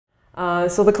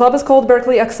So the club is called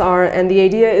Berklee XR, and the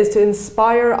idea is to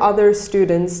inspire other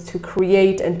students to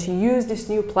create and to use this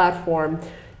new platform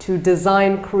to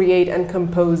design, create, and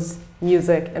compose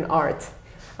music and art.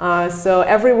 So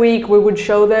every week we would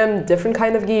show them different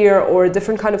kind of gear or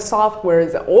different kind of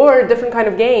softwares or different kind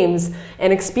of games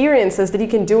and experiences that you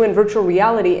can do in virtual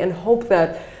reality, and hope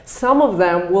that some of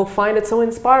them will find it so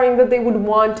inspiring that they would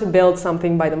want to build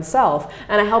something by themselves.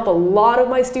 And I help a lot of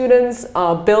my students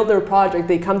build their project.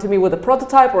 They come to me with a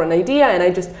prototype or an idea, and I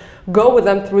just go with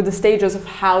them through the stages of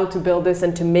how to build this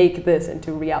and to make this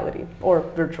into reality or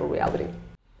virtual reality.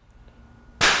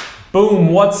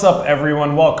 Boom, what's up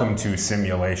everyone? Welcome to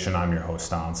Simulation. I'm your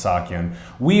host, Alan Sakyan.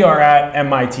 We are at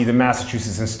MIT, the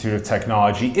Massachusetts Institute of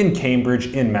Technology in Cambridge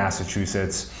in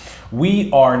Massachusetts.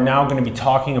 We are now going to be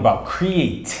talking about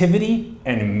creativity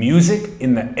and music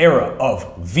in the era of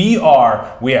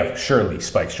VR. We have Shirly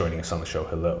Spikes joining us on the show.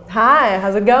 Hello. Hi,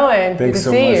 how's it going? Thanks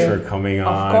so much for coming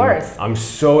on. Of course. I'm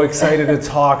so excited to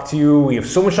talk to you. We have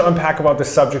so much to unpack about this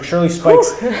subject. Shirly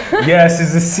Spikes, yes,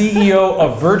 is the CEO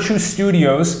of Virtuo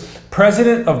Studios,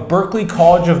 president of Berklee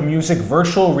College of Music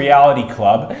Virtual Reality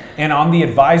Club, and on the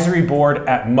advisory board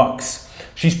at MUX.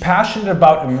 She's passionate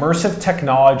about immersive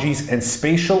technologies and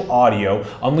spatial audio,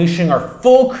 unleashing our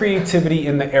full creativity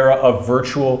in the era of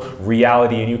virtual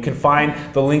reality. And you can find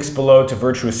the links below to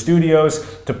Virtuo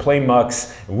Studios, to Play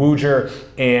MUX, Wooger,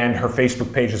 and her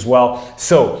Facebook page as well.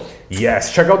 So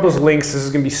yes, check out those links. This is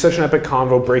going to be such an epic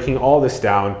convo, breaking all this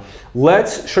down.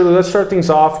 Shirley, let's start things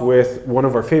off with one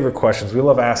of our favorite questions. We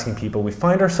love asking people. We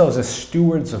find ourselves as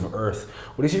stewards of Earth.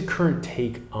 What is your current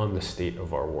take on the state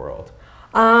of our world?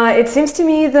 It seems to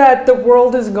me that the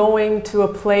world is going to a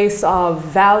place of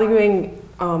valuing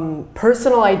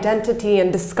personal identity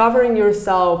and discovering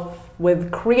yourself with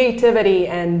creativity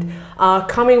and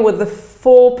coming with the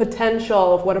full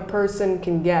potential of what a person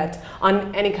can get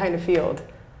on any kind of field.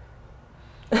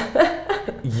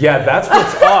 Yeah, that's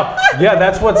what's up. Yeah,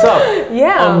 that's what's up.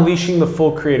 Yeah. Unleashing the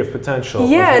full creative potential.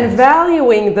 Yeah, and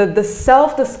valuing the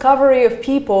self-discovery of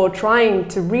people trying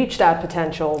to reach that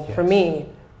potential, yes. For me.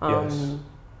 Yes.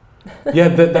 Yeah,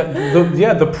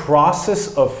 the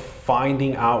process of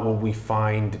finding out what we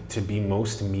find to be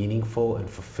most meaningful and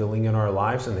fulfilling in our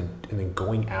lives, and then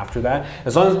going after that.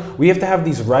 As long as we have to have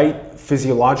these right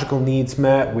physiological needs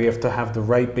met, we have to have the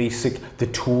right the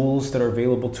tools that are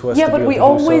available to us. Yeah, but we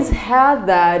always had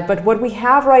that. But what we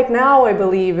have right now, I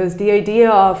believe, is the idea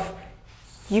of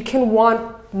you can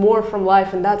want more from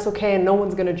life, and that's okay, and no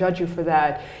one's going to judge you for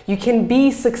that. You can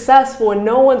be successful, and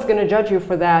no one's going to judge you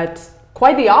for that.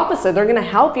 Quite the opposite. They're going to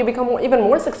help you become even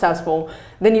more successful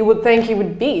than you would think you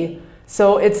would be.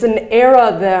 So it's an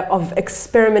era of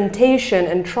experimentation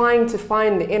and trying to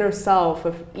find the inner self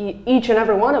of each and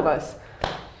every one of us.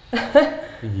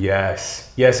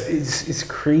 Yes, yes, it's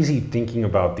crazy thinking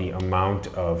about the amount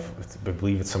of, I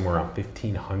believe it's somewhere around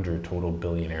 1,500 total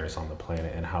billionaires on the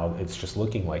planet, and how it's just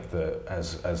looking like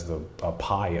as the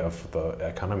pie of the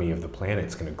economy of the planet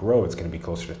is going to grow. It's going to be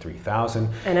closer to 3,000.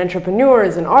 And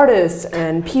entrepreneurs and artists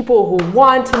and people who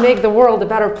want to make the world a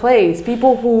better place,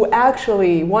 people who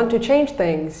actually want to change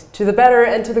things to the better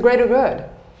and to the greater good,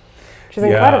 which is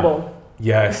incredible.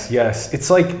 Yes, yes.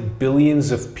 It's like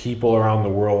billions of people around the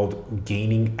world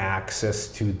gaining access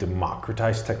to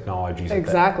democratized technologies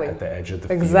exactly. At the edge of the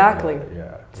field. Exactly.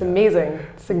 Yeah, it's amazing.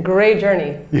 It's a great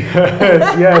journey.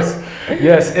 Yes, yes,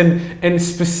 yes. And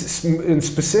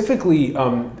specifically,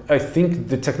 I think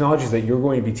the technologies that you're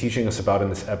going to be teaching us about in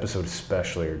this episode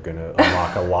especially are going to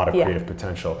unlock a lot of creative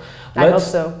potential. I hope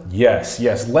so. Yes,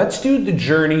 yes. Let's do the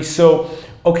journey. So,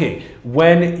 okay,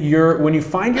 when you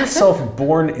find yourself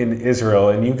born in Israel,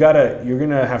 and you're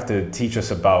gonna have to teach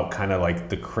us about kind of like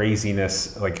the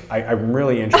craziness. Like I'm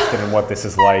really interested in what this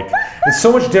is like. It's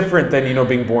so much different than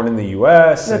being born in the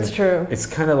U.S. That's true. It's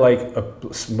kind of like a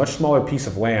much smaller piece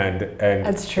of land, and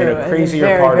that's true. In a crazier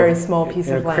very small piece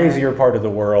of land. Crazier part of the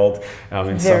world, in some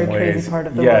ways. Very crazy part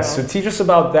of the world. Yes. So teach us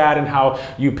about that and how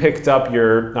you picked up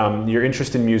your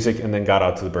interest in music and then got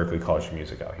out to the Berklee College of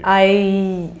Music out here.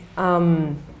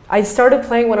 I started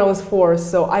playing when I was 4,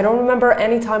 so I don't remember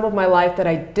any time of my life that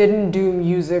I didn't do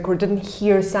music or didn't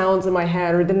hear sounds in my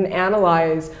head or didn't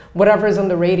analyze whatever is on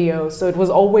the radio. So it was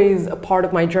always a part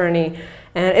of my journey.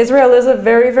 And Israel is a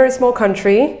very, very small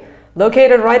country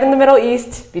located right in the Middle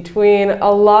East between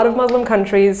a lot of Muslim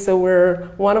countries, so we're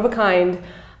one of a kind.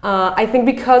 I think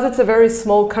because it's a very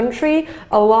small country,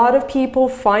 a lot of people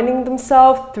finding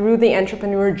themselves through the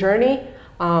entrepreneur journey.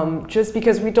 Just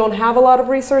because we don't have a lot of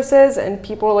resources, and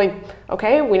people are like,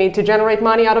 okay, we need to generate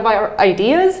money out of our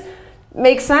ideas.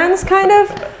 Makes sense, kind of.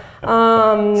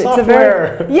 It's a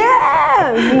very,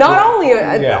 yeah, not only,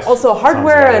 Yes. also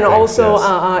hardware and things, also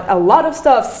yes. a lot of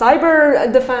stuff,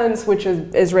 cyber defense, which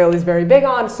is Israel is very big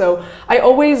on. So I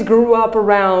always grew up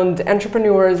around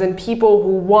entrepreneurs and people who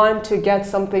want to get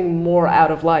something more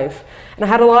out of life. And I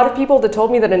had a lot of people that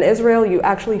told me that in Israel, you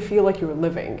actually feel like you're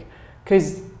living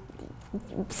because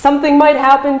something might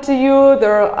happen to you.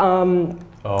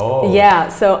 Yeah,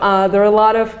 so there are a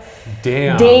lot of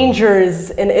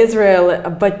dangers in Israel,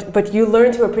 but you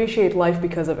learn to appreciate life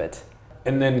because of it.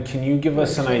 And then, can you give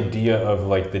us an idea of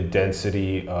like the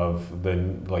density of the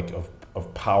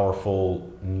of powerful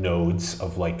nodes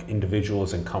of like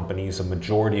individuals and companies? A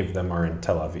majority of them are in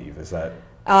Tel Aviv. Is that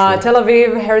true? Tel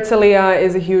Aviv, Herzliya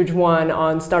is a huge one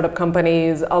on startup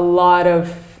companies. A lot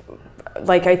of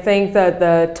I think that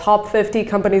the top 50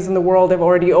 companies in the world have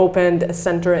already opened a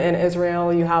center in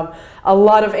Israel. You have a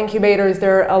lot of incubators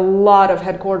there. A lot of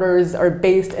headquarters are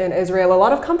based in Israel. A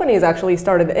lot of companies actually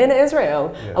started in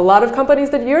Israel. Yeah. A lot of companies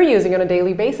that you're using on a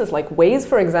daily basis, like Waze,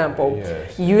 for example.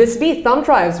 Yes. USB thumb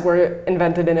drives were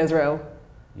invented in Israel.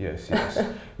 Yes, yes.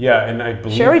 Yeah, and I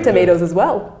believe Cherry tomatoes as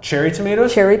well. Cherry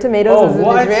tomatoes? Cherry tomatoes is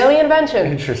an Israeli invention.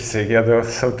 Interesting. Yeah, there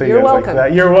was something You're welcome.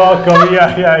 like that. You're welcome.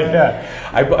 Yeah.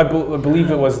 I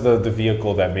believe it was the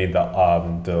vehicle that made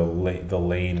the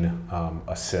lane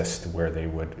assist where they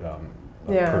would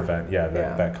prevent.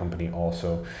 That company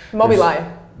also.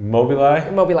 Mobileye.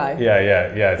 Mobileye?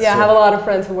 Yeah. I have a lot of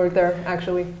friends who work there,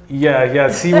 actually. Yeah.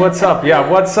 See, what's up? Yeah,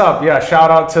 what's up? Yeah,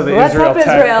 shout out to the What's Israel up, tech.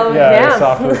 Israel? Yeah.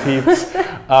 Software peeps.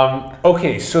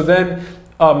 Okay, so then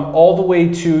all the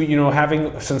way to,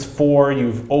 having since 4,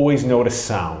 you've always noticed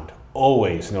sound.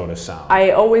 Always noticed sound.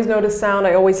 I always notice sound.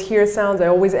 I always hear sounds. I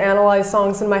always analyze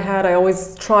songs in my head. I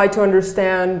always try to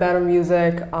understand better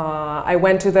music. I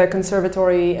went to the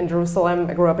conservatory in Jerusalem.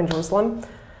 I grew up in Jerusalem.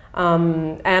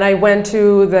 And I went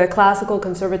to the classical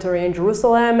conservatory in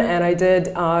Jerusalem, and I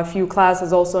did a few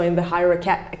classes also in the higher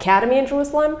academy in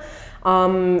Jerusalem.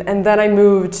 And then I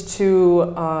moved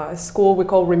to a school we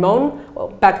call Rimon. Well,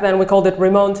 back then we called it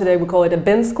Rimon. Today we call it a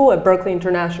BIN school, at Berklee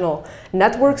International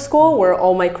Network School, where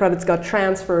all my credits got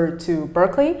transferred to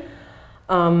Berklee.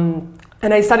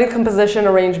 And I studied composition,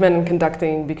 arrangement, and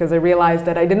conducting because I realized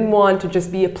that I didn't want to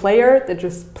just be a player that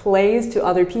just plays to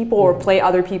other people or play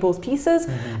other people's pieces.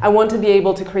 I want to be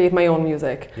able to create my own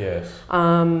music. Yes.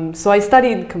 So I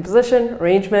studied composition,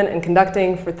 arrangement, and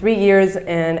conducting for 3 years.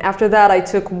 And after that, I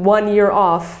took 1 year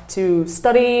off to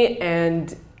study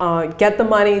and get the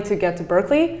money to get to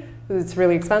Berklee. It's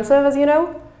really expensive, as you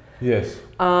know. Yes.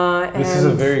 This is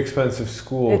a very expensive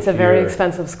school. It's a very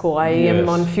expensive school. I am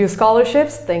on few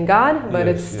scholarships, thank God, but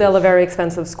it's still a very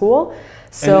expensive school.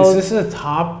 So, and is this a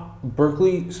top,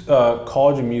 Berklee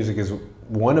College of Music is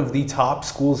one of the top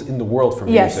schools in the world for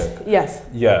music. Yes.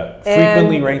 Yeah,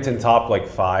 frequently ranked in top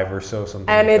 5 or so, something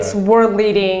and like it's that. world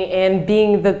leading in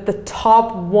being the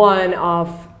top one of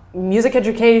music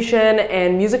education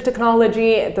and music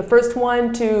technology, the first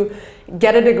one to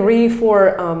get a degree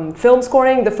for film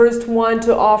scoring, the first one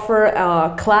to offer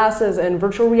classes in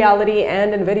virtual reality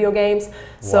and in video games.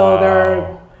 So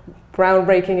they're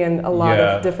groundbreaking in a lot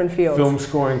of different fields. Film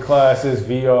scoring classes,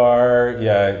 VR,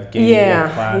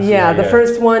 gaming classes. The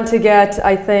first one to get,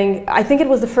 I think it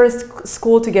was the first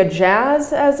school to get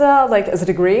jazz as a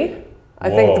degree. I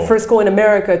think the first school in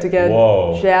America to get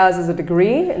jazz as a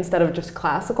degree instead of just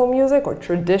classical music or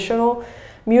traditional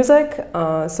music.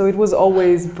 So it was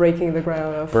always breaking the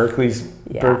ground of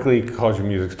Berklee College of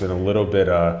Music's been a little bit.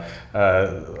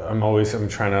 I'm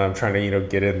trying to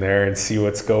get in there and see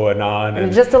what's going on.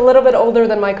 And just a little bit older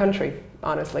than my country,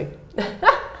 honestly.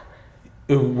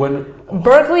 When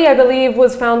Berklee, I believe,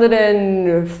 was founded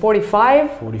in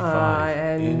 45. 45.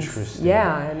 And interesting.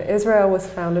 Yeah, and Israel was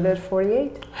founded at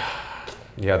 48.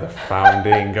 Yeah, the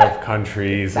founding of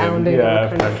countries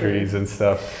countries and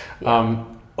stuff. Yeah.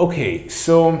 Okay,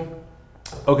 so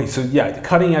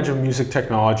cutting edge of music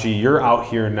technology. You're out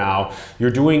here now. You're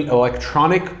doing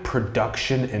electronic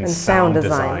production and sound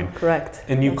design. Correct.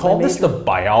 And you call this the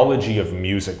biology of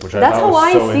music, which That's I thought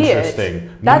was so interesting.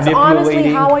 That's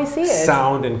honestly how I see it.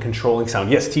 Sound and controlling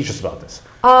sound. Yes, teach us about this.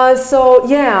 I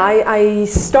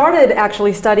started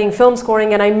actually studying film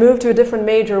scoring, and I moved to a different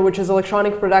major, which is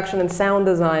electronic production and sound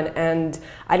design. And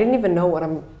I didn't even know what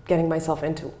I'm getting myself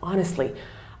into, honestly.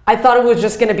 I thought it was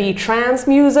just going to be trance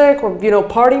music or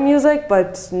party music,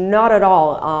 but not at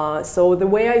all. So the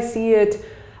way I see it,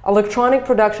 electronic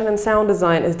production and sound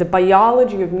design is the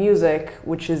biology of music,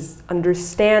 which is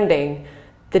understanding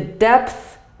the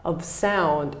depth of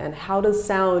sound and how does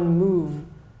sound move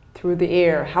through the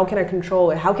air? How can I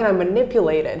control it? How can I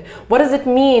manipulate it? What does it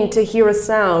mean to hear a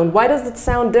sound? Why does it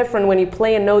sound different when you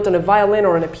play a note on a violin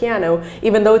or on a piano,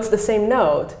 even though it's the same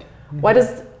note? Why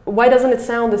doesn't it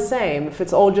sound the same? If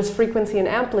it's all just frequency and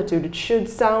amplitude, it should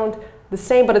sound the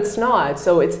same, but it's not.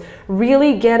 So it's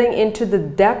really getting into the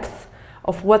depth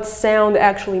of what sound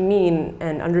actually mean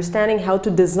and understanding how to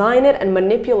design it and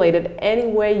manipulate it any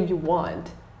way you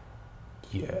want.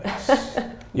 Yes.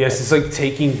 Yes, it's like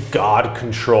taking God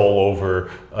control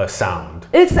over a sound.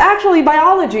 It's actually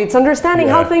biology. It's understanding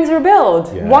how things are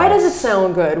built. Yes. Why does it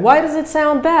sound good? Why does it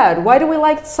sound bad? Why do we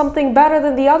like something better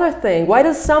than the other thing? Why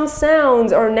does some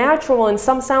sounds are natural and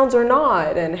some sounds are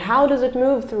not? And how does it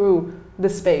move through the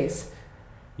space?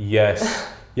 Yes.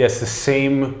 Yes, the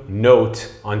same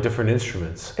note on different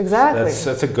instruments. Exactly.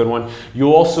 That's a good one.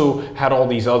 You also had all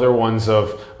these other ones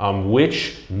of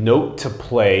which note to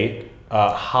play,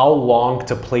 how long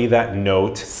to play that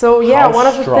note. So yeah, one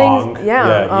of the things,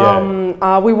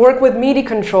 we work with MIDI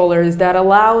controllers that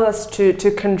allow us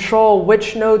to control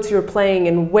which notes you're playing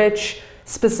in which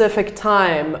specific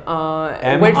time.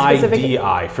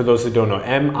 MIDI, for those that don't know,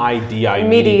 MIDI.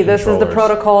 MIDI, this is the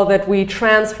protocol that we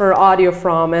transfer audio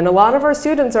from, and a lot of our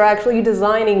students are actually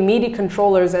designing MIDI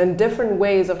controllers and different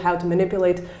ways of how to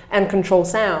manipulate and control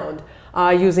sound.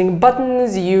 Using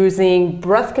buttons, using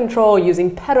breath control,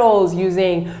 using pedals,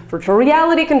 using virtual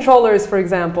reality controllers, for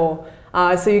example.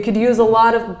 So you could use a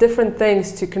lot of different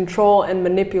things to control and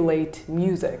manipulate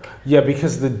music. Yeah,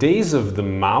 because the days of the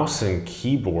mouse and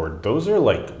keyboard, those are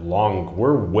like long.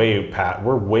 We're way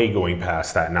going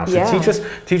past that now. So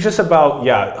teach us about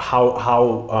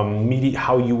MIDI,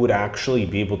 how you would actually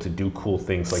be able to do cool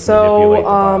things like manipulate the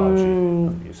biology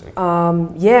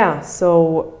of music.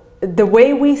 So the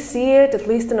way we see it, at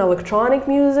least in electronic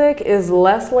music, is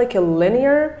less like a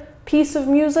linear piece of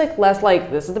music, less like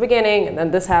this is the beginning and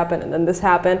then this happened and then this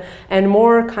happened, and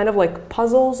more kind of like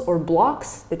puzzles or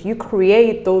blocks that you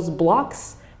create those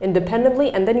blocks independently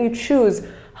and then you choose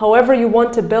however you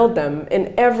want to build them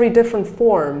in every different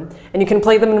form, and you can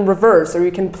play them in reverse or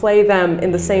you can play them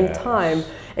in the same time,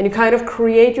 and you kind of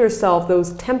create yourself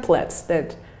those templates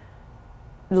that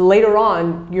later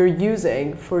on you're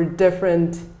using for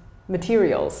different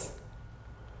materials.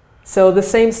 So the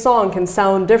same song can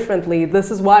sound differently.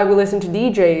 This is why we listen to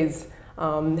DJs,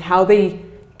 how they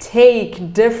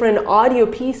take different audio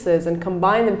pieces and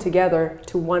combine them together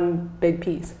to one big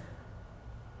piece.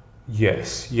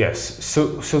 Yes.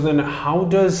 So then how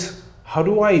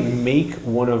do I make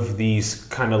one of these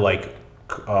kind of like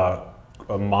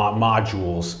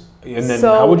modules? And then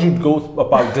how would you go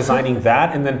about designing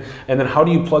that? And then how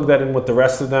do you plug that in with the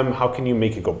rest of them? How can you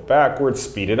make it go backwards,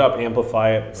 speed it up,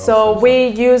 amplify it? So we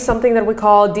use something that we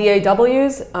call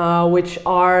DAWs, which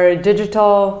are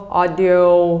digital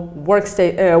audio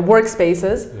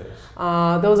workspaces. Yes.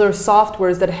 Those are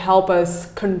softwares that help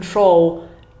us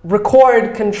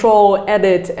record, control,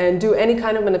 edit, and do any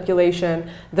kind of manipulation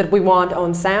that we want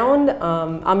on sound.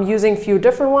 I'm using a few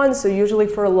different ones. So usually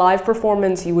for a live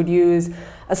performance, you would use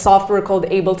a software called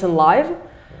Ableton Live.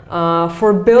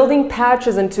 For building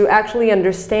patches and to actually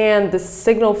understand the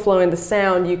signal flow in the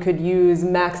sound, you could use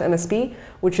Max MSP,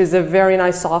 which is a very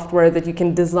nice software that you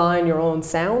can design your own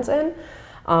sounds in.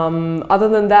 Other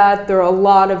than that, there are a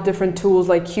lot of different tools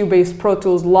like Cubase, Pro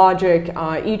Tools, Logic.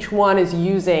 Each one is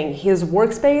using his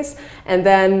workspace and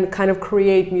then kind of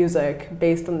create music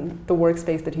based on the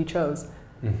workspace that he chose.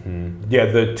 Mm-hmm. Yeah,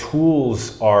 the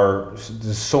tools are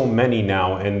so many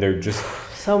now, and they're just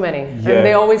so many, and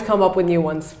they always come up with new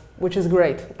ones, which is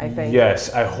great, I think.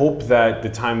 Yes, I hope that the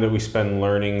time that we spend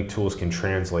learning tools can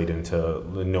translate into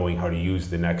knowing how to use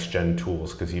the next gen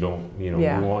tools, because don't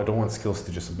want skills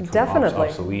to just become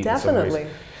obsolete. Definitely. In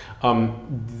some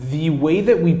ways. The way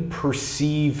that we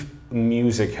perceive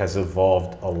music has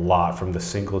evolved a lot, from the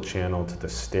single channel to the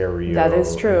stereo. That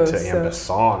is true. To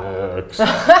ambisonics.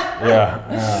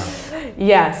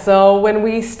 Yeah, so when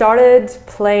we started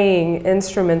playing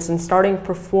instruments and starting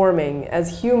performing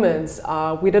as humans,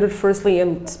 we did it firstly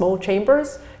in small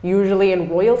chambers, usually in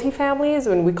royalty families,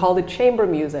 and we called it chamber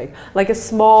music, like a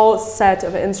small set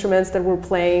of instruments that were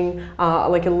playing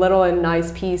like a little and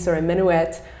nice piece or a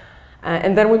minuet.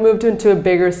 And then we moved into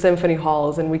bigger symphony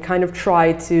halls, and we kind of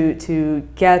tried to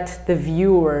get the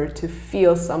viewer to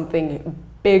feel something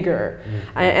bigger.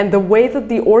 Mm-hmm. And the way that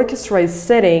the orchestra is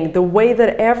sitting, the way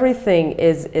that everything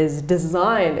is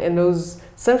designed in those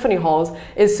symphony halls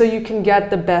is so you can get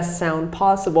the best sound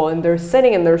possible. And they're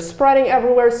sitting and they're spreading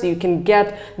everywhere, so you can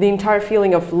get the entire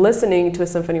feeling of listening to a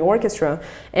symphony orchestra.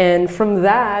 And from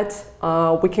that,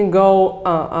 we can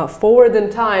go forward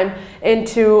in time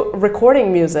into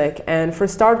recording music. And for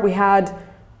start, we had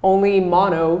only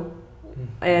mono,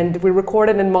 and we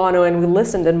recorded in mono and we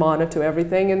listened in mono to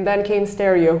everything, and then came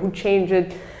stereo, who changed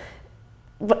it,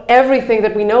 everything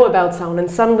that we know about sound, and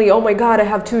suddenly, oh my god, I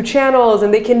have 2 channels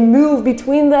and they can move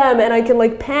between them, and I can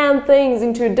like pan things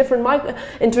into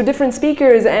different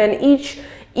speakers, and each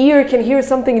ear can hear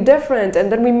something different.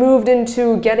 And then we moved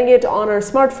into getting it on our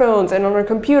smartphones and on our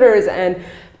computers, and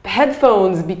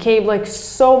headphones became like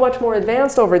so much more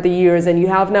advanced over the years, and you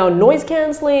have now noise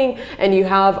canceling, and you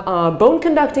have bone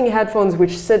conducting headphones,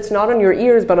 which sits not on your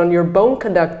ears but on your bone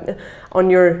conducting.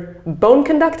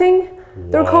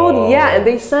 They're called, yeah, and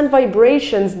they send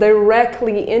vibrations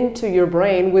directly into your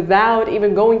brain without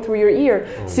even going through your ear.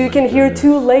 So you can hear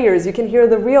 2 layers. You can hear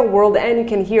the real world, and you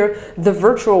can hear the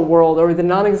virtual world or the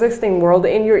non-existing world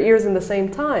in your ears in the same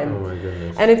time. Oh my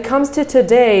goodness. And it comes to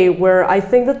today where I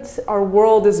think that our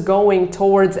world is going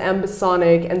towards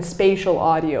ambisonic and spatial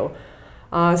audio.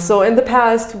 So in the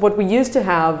past, what we used to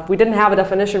have, we didn't have a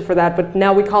definition for that, but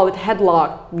now we call it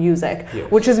headlock music,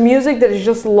 yes. which is music that is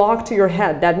just locked to your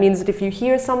head. That means that if you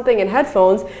hear something in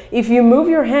headphones, if you move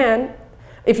your head,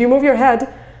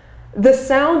 the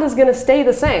sound is going to stay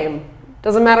the same.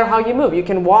 Doesn't matter how you move. You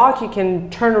can walk, you can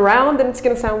turn around, and it's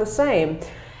going to sound the same.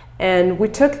 And we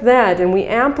took that and we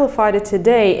amplified it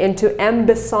today into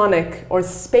ambisonic or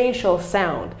spatial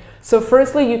sound. So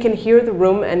firstly, you can hear the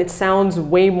room and it sounds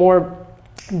way more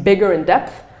bigger in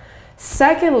depth.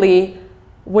 Secondly,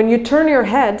 when you turn your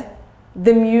head,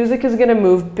 the music is going to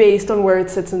move based on where it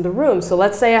sits in the room. So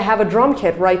let's say I have a drum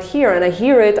kit right here and I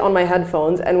hear it on my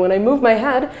headphones, and when I move my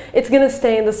head, it's going to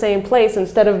stay in the same place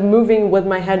instead of moving with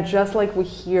my head, just like we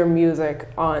hear music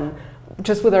on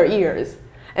just with our ears.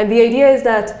 And the idea is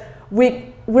that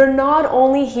we're not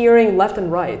only hearing left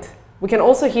and right. We can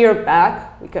also hear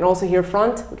back, we can also hear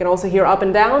front, we can also hear up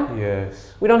and down.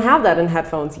 Yes. We don't have that in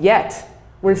headphones yet.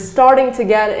 We're starting to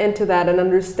get into that and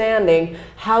understanding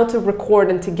how to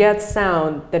record and to get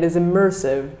sound that is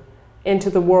immersive into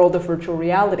the world of virtual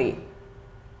reality.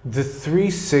 The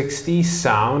 360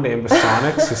 sound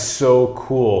ambisonics is so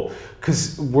cool,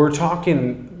 because we're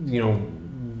talking, you know,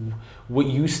 what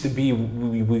used to be,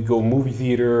 we'd go movie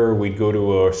theater, we'd go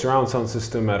to a surround sound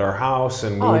system at our house,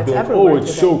 and we would be like, oh,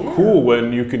 it's so cool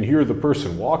when you can hear the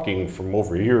person walking from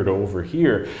over here to over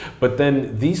here. But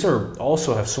then these are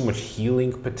also have so much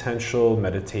healing potential,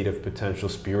 meditative potential,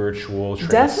 spiritual,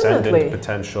 transcendent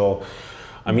potential.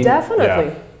 I mean,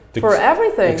 definitely. Yeah, for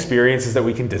everything. Experiences that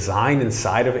we can design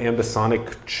inside of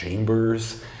ambisonic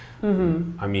chambers.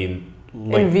 Mm-hmm. I mean,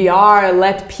 like, in VR,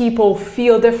 let people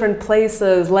feel different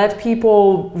places, let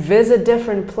people visit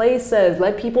different places,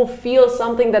 let people feel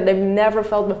something that they've never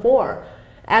felt before.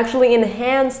 Actually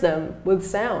enhance them with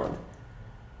sound.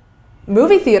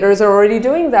 Movie theaters are already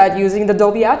doing that using the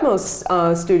Dolby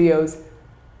Atmos studios.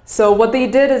 So what they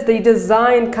did is they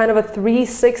designed kind of a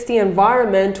 360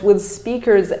 environment with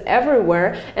speakers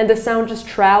everywhere, and the sound just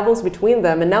travels between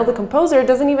them. And now the composer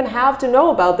doesn't even have to know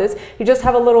about this. He just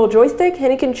have a little joystick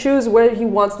and he can choose where he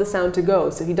wants the sound to go.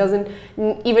 So he doesn't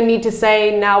even need to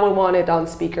say, now I want it on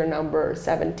speaker number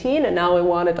 17 and now I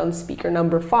want it on speaker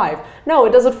number 5. No,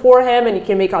 it does it for him, and you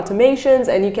can make automations,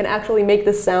 and you can actually make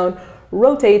the sound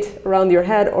rotate around your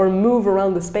head or move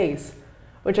around the space,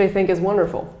 which I think is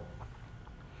wonderful.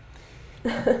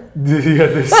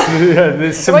 This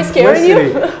simplicity. Am I scaring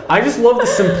you? I just love the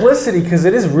simplicity, because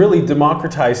it is really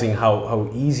democratizing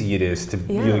how easy it is to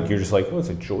be like, you're just like, oh, it's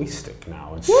a joystick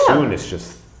now, and soon it's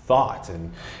just thought,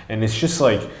 and it's just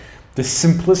like the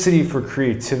simplicity for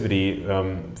creativity,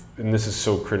 and this is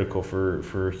so critical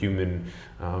for human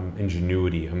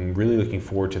ingenuity. I'm really looking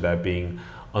forward to that being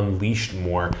unleashed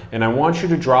more, and I want you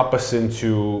to drop us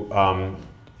into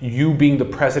you being the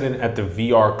president at the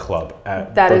VR club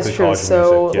at That Berklee is true. College of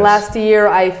So Music. Yes. last year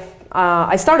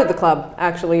I started the club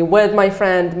actually with my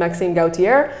friend Maxime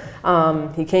Gautier.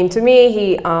 He came to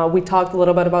me, we talked a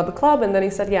little bit about the club, and then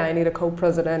he said, yeah, I need a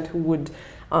co-president who would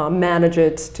manage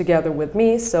it together with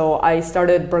me. So I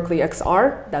started Berklee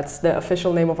XR, that's the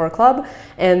official name of our club,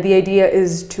 and the idea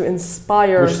is to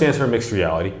inspire... Which stands for mixed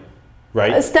reality.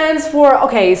 Right? It stands for,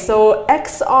 okay, so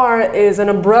XR is an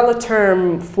umbrella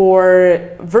term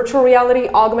for virtual reality,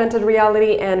 augmented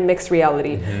reality, and mixed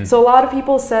reality. Mm-hmm. So a lot of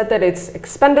people said that it's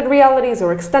expanded realities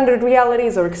or extended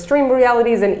realities or extreme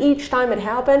realities, and each time it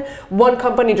happened, one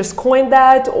company just coined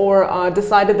that or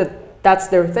decided that that's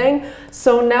their thing.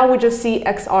 So now we just see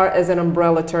XR as an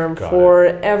umbrella term for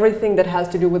everything that has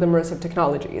to do with immersive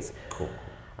technologies. Cool.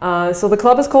 So the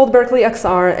club is called Berklee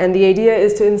XR, and the idea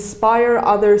is to inspire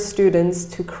other students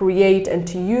to create and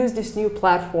to use this new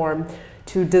platform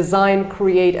to design,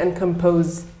 create, and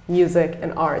compose music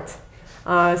and art.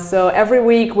 So every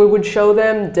week we would show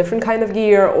them different kind of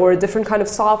gear or different kind of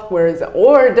softwares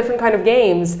or different kind of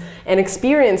games and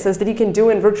experiences that you can do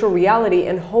in virtual reality,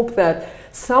 and hope that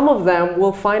some of them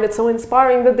will find it so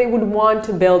inspiring that they would want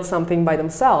to build something by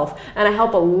themselves. And I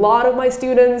help a lot of my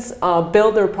students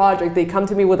build their project. They come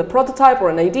to me with a prototype or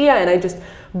an idea, and I just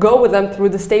go with them through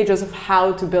the stages of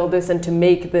how to build this and to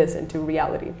make this into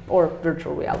reality or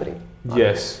virtual reality.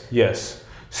 Yes, yes.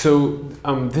 So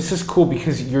this is cool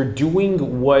because you're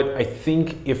doing what I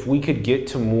think if we could get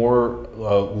to more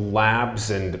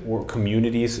labs and or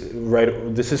communities,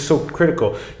 right? This is so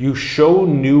critical. You show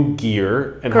new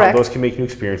gear and Correct. how those can make new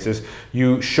experiences.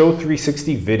 You show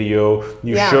 360 video.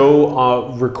 You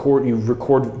show you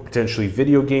record potentially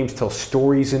video games, tell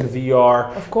stories in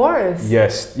VR. Of course.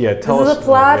 Yes, yeah. This is a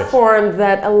platform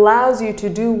that allows you to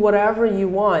do whatever you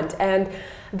want. And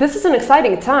this is an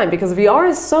exciting time because VR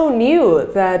is so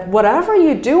new that whatever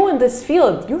you do in this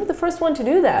field, you're the first one to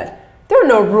do that. There are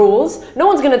no rules. No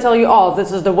one's going to tell you, oh,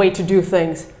 this is the way to do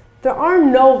things. There are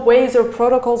no ways or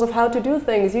protocols of how to do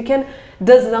things. You can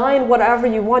design whatever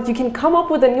you want. You can come up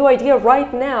with a new idea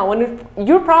right now, and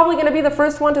you're probably going to be the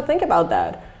first one to think about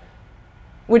that,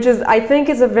 which is, I think,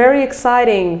 is a very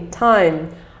exciting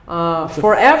time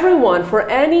for everyone, for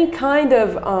any kind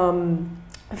of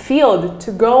field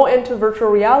to go into virtual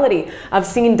reality. I've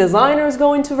seen designers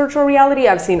go into virtual reality.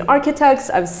 I've seen architects.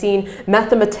 I've seen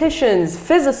mathematicians,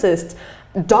 physicists,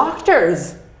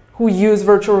 doctors who use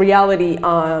virtual reality,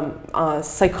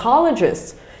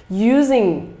 psychologists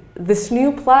using this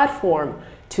new platform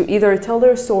to either tell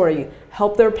their story,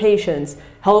 help their patients,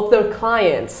 help their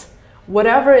clients.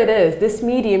 Whatever it is, this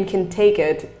medium can take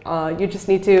it. You just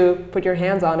need to put your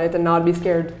hands on it and not be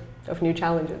scared of new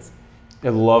challenges. I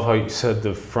love how you said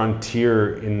the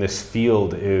frontier in this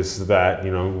field is that,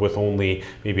 you know, with only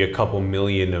maybe a couple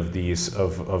million of these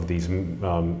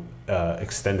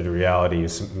extended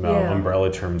realities,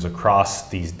 umbrella terms across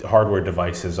these hardware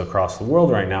devices across the world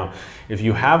right now, if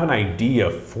you have an idea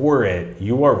for it,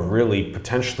 you are really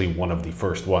potentially one of the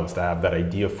first ones to have that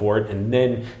idea for it, and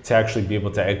then to actually be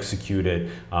able to execute it.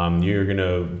 You're going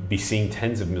to be seeing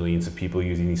tens of millions of people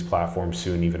using these platforms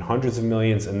soon, even hundreds of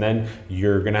millions, and then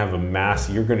you're going to have a mass.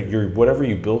 Whatever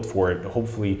you build for it,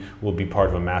 hopefully, will be part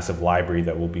of a massive library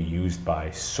that will be used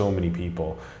by so many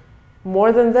people.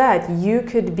 More than that, you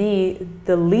could be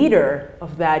the leader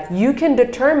of that. You can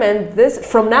determine this,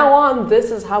 from now on,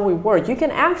 this is how we work. You can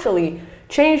actually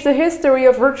change the history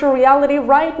of virtual reality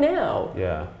right now.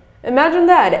 Yeah. Imagine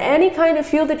that. Any kind of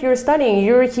field that you're studying,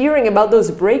 you're hearing about those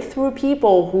breakthrough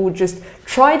people who just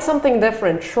tried something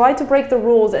different, tried to break the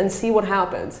rules and see what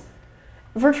happens.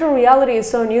 Virtual reality is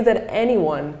so new that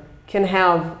anyone can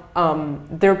have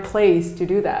their place to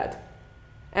do that.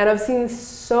 And I've seen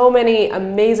so many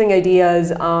amazing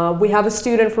ideas. We have a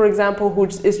student, for example, who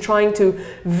is trying to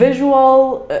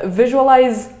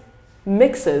visualize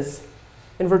mixes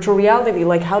in virtual reality.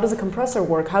 Like, how does a compressor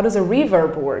work? How does a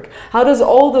reverb work? How does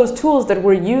all those tools that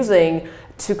we're using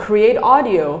to create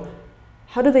audio,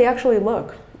 how do they actually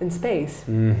look in space?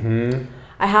 Mm-hmm.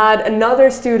 I had another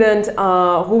student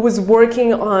who was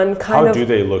working on How do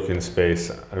they look in space?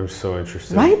 I'm so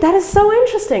interested. Right? That is so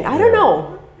interesting. I don't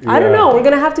know. I don't know. We're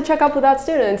going to have to check up with that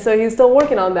student. So he's still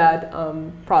working on that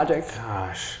project.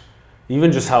 Gosh.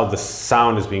 Even just how the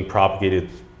sound is being propagated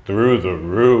through the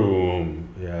room.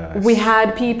 Yes. We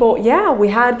had people, we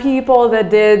had people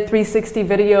that did 360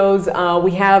 videos.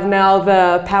 We have now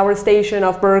the power station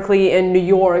of Berklee in New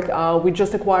York. We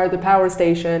just acquired the power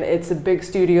station. It's a big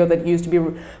studio that used to be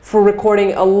for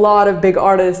recording a lot of big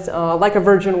artists, like a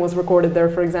Virgin was recorded there,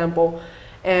 for example.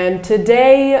 And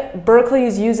today, Berklee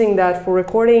is using that for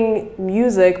recording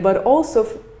music, but also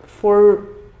for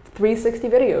 360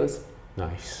 videos.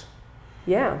 Nice.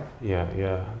 Yeah.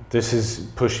 Yeah. This is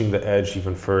pushing the edge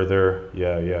even further.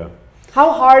 Yeah.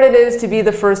 How hard it is to be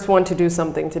the first one to do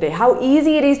something today. How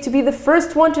easy it is to be the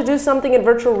first one to do something in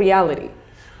virtual reality.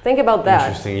 Think about that.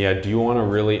 Interesting, yeah. Do you want to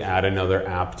really add another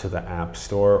app to the App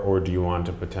Store, or do you want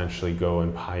to potentially go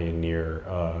and pioneer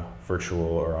virtual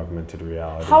or augmented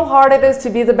reality? How hard it is to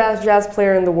be the best jazz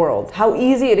player in the world. How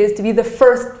easy it is to be the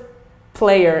first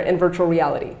player in virtual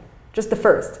reality. Just the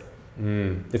first.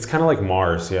 It's kind of like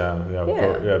Mars,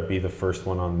 be the first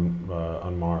one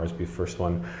on Mars, be the first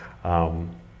one.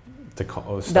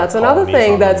 That's another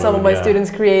thing that some of my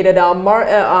students created,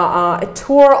 a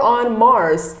tour on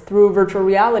Mars through virtual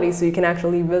reality, so you can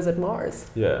actually visit Mars.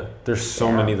 Yeah, there's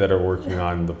so many that are working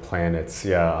on the planets,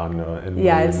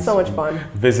 it's so much fun.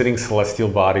 Visiting celestial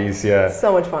bodies,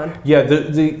 So much fun. Yeah,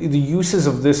 the uses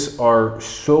of this are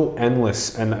so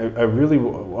endless, and I really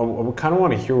kind of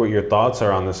want to hear what your thoughts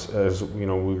are on this, as you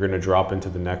know, we're going to drop into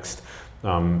the next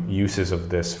uses of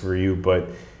this for you, but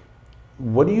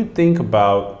what do you think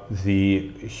about the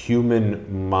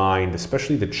human mind,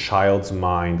 especially the child's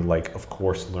mind, like, of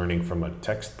course, learning from a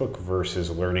textbook versus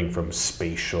learning from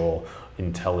spatial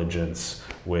intelligence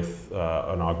with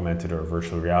an augmented or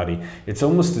virtual reality? It's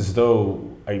almost as though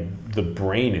the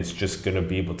brain is just going to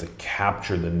be able to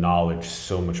capture the knowledge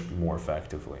so much more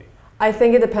effectively. I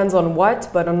think it depends on what,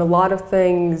 but on a lot of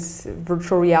things,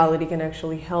 virtual reality can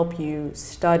actually help you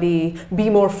study,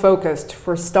 be more focused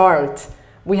for start.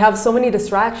 We have so many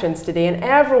distractions today, and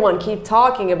everyone keep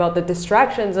talking about the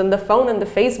distractions and the phone and the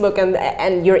Facebook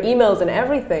and your emails and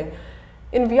everything.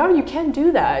 In VR, you can't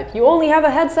do that. You only have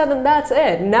a headset and that's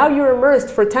it. Now you're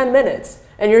immersed for 10 minutes,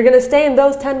 and you're gonna stay in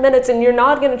those 10 minutes and you're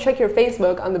not gonna check your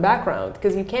Facebook on the background,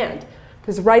 because you can't.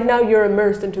 Because right now you're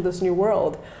immersed into this new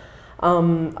world.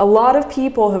 A lot of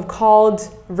people have called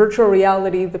virtual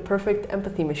reality the perfect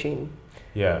empathy machine.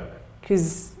 Yeah.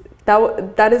 Because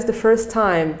that is the first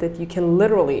time that you can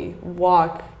literally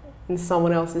walk in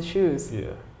someone else's shoes.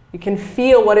 Yeah. You can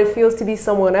feel what it feels to be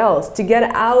someone else, to get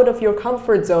out of your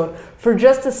comfort zone for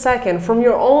just a second from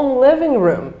your own living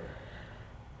room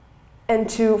and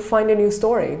to find a new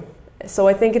story. So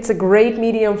I think it's a great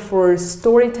medium for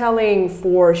storytelling,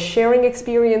 for sharing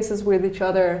experiences with each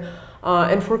other,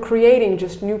 and for creating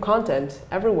just new content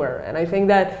everywhere. And I think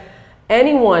that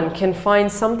anyone can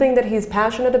find something that he's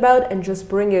passionate about and just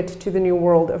bring it to the new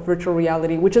world of virtual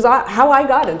reality, which is how I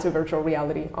got into virtual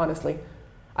reality, honestly.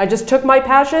 I just took my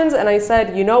passions and I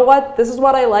said, you know what, this is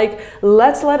what I like.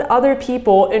 Let's let other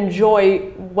people enjoy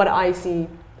what I see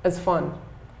as fun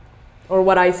or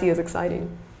what I see as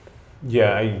exciting.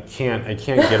 Yeah, I can't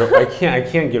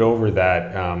get over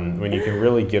that. When you can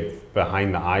really get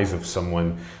behind the eyes of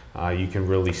someone, you can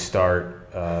really start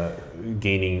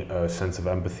gaining a sense of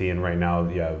empathy. And right now,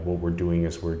 yeah, what we're doing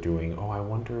is oh, I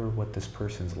wonder what this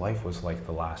person's life was like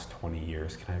the last 20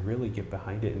 years. Can I really get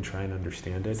behind it and try and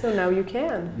understand it? So now you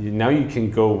can. Now you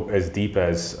can go as deep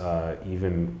as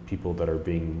even people that are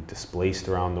being displaced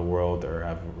around the world or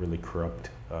have really corrupt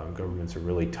governments or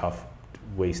really tough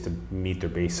ways to meet their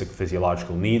basic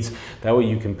physiological needs. That way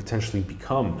you can potentially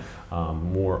become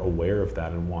more aware of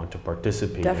that and want to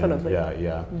participate. Definitely.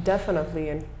 Yeah. Definitely,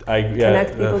 and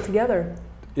connect people together.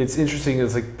 It's interesting,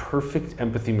 it's like perfect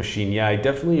empathy machine. Yeah, I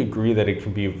definitely agree that it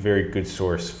can be a very good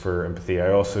source for empathy.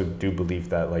 I also do believe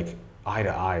that like eye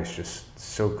to eye is just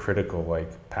so critical, like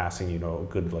passing, you know, a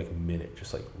good like minute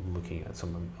just like looking at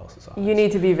someone else's eyes. You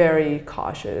need to be very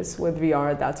cautious with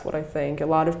VR, that's what I think. A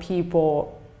lot of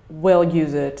people will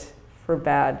use it for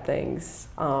bad things.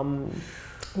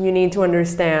 You need to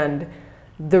understand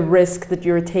the risk that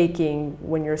you're taking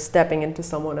when you're stepping into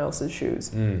someone else's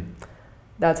shoes.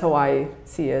 That's how I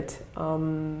see it.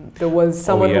 There was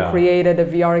someone who created a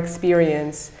VR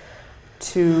experience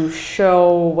to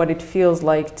show what it feels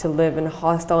like to live in a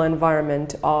hostile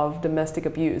environment of domestic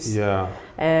abuse. Yeah.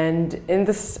 And in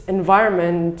this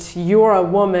environment, you're a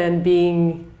woman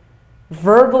being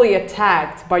verbally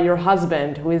attacked by your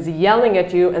husband, who is yelling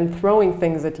at you and throwing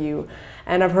things at you.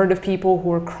 And I've heard of people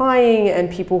who are crying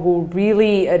and people who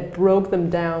really, it broke them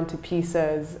down to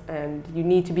pieces. And you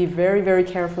need to be very, very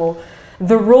careful.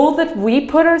 The rule that we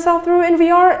put ourselves through in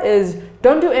VR is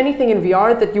don't do anything in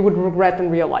VR that you would regret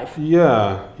in real life.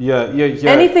 Yeah.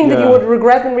 Anything that you would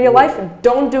regret in real life,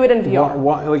 don't do it in VR.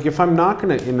 Like if I'm not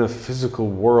gonna in a physical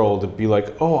world be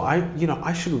like, oh,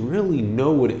 I should really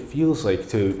know what it feels like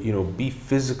to, you know, be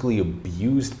physically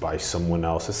abused by someone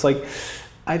else. It's like,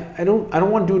 I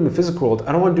don't want to do it in the physical world.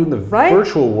 I don't want to do it in the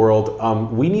virtual world.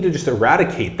 We need to just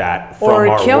eradicate that from our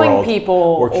world.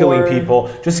 Or killing people.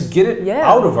 Just get it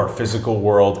out of our physical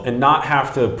world and not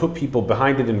have to put people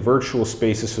behind it in virtual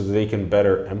spaces so that they can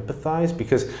better empathize,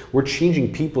 because we're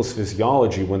changing people's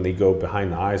physiology when they go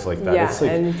behind the eyes like that. Yeah, it's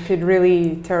like, and it could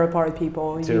really tear apart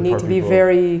people. You need to be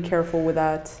very careful with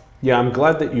that. Yeah, I'm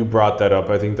glad that you brought that up.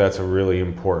 I think that's a really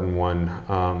important one.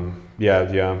 But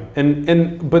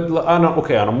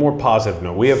on a more positive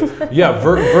note, we have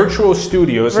Virtuo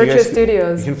Studios. Virtuo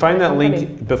Studios. You can find that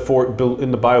link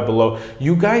in the bio below.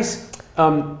 You guys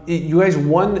won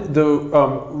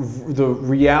the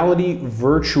Reality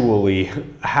Virtually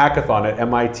Hackathon at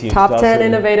MIT. Top 10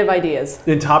 innovative ideas.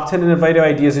 In top 10 innovative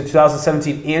ideas in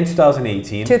 2017 and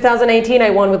 2018. 2018,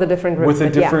 I won with a different group. With a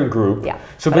different group. Yeah.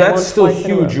 So but that's still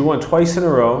huge. You won twice in a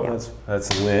row. Yeah.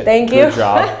 That's lit. Thank you. Good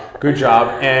job. Good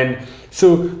job. And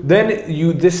So then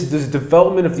this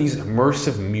development of these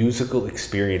immersive musical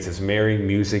experiences, marrying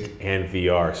music and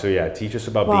VR. So yeah, teach us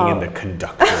about being in the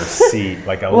conductor's seat.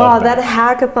 Like I love that. That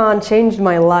hackathon changed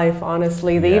my life,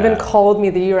 honestly. They even called me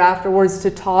the year afterwards to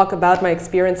talk about my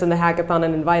experience in the hackathon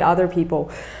and invite other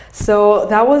people. So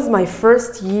that was my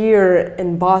first year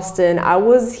in Boston. I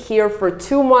was here for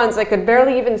 2 months. I could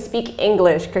barely even speak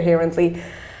English coherently.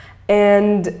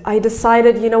 And I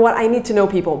decided, you know what, I need to know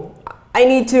people. I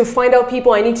need to find out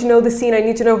people, I need to know the scene, I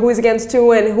need to know who is against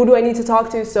who and who do I need to talk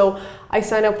to. So I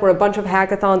signed up for a bunch of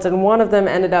hackathons, and one of them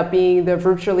ended up being the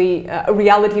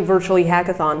reality virtually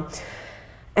hackathon.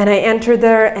 And I entered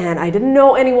there and I didn't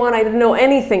know anyone, I didn't know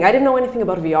anything. I didn't know anything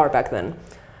about VR back then.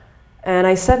 And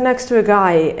I sat next to a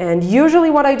guy, and usually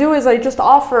what I do is I just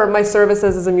offer my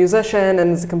services as a musician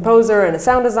and as a composer and a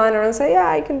sound designer and say, yeah,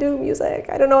 I can do music.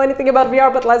 I don't know anything about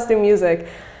VR, but let's do music.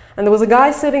 And there was a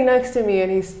guy sitting next to me,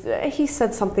 and he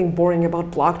said something boring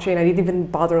about blockchain. I didn't even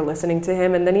bother listening to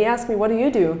him. And then he asked me, what do you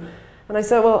do? And I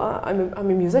said, well, I'm a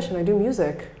musician, I do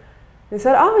music. And he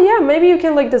said, oh yeah, maybe you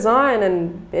can like design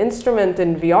an instrument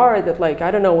in VR that like, I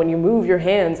don't know, when you move your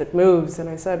hands, it moves. And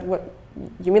I said, what,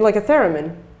 you mean like a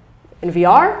theremin in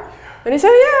VR? And he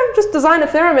said, yeah, just design a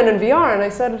theremin in VR. And I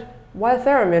said, why a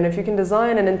theremin if you can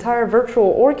design an entire virtual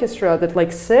orchestra that like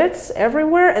sits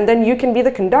everywhere, and then you can be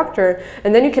the conductor,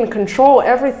 and then you can control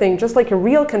everything just like a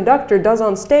real conductor does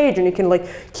on stage, and you can like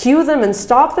cue them and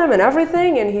stop them and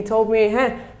everything. And he told me,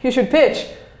 hey, you should pitch.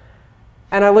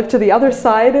 And I looked to the other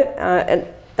side, and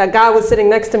that guy was sitting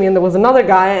next to me, and there was another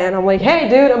guy, and I'm like, hey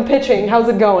dude, I'm pitching, how's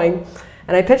it going?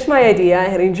 And I pitched my idea,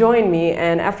 and he joined me,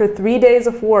 and after 3 days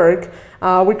of work,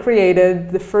 we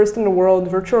created the first in the world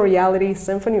virtual reality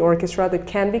symphony orchestra that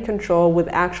can be controlled with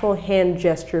actual hand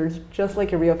gestures, just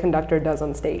like a real conductor does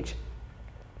on stage.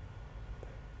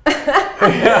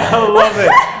 Yeah, I love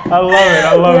it. I love it.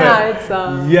 I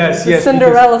love it. Yeah, it's a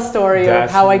Cinderella story of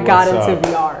how I got into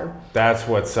VR. That's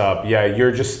what's up.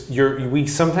 Yeah,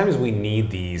 sometimes we need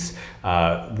these.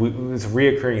 It's a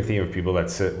reoccurring theme of people that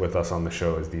sit with us on the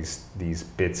show is these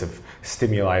bits of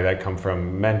stimuli that come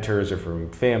from mentors or from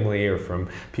family or from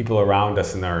people around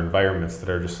us in our environments that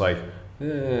are just like,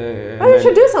 you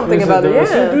should do something about it.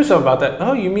 Yeah, do something about that.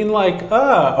 Oh, you mean like,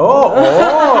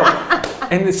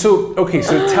 And so, okay,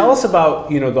 so tell us about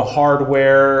the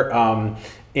hardware.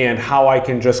 And how I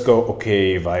can just go,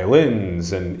 okay,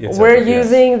 violins and etc. We're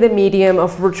using the medium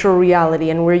of virtual reality,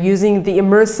 and we're using the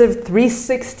immersive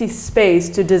 360 space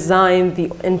to design the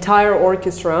entire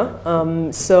orchestra.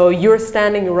 So you're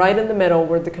standing right in the middle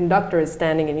where the conductor is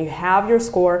standing, and you have your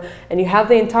score, and you have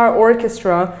the entire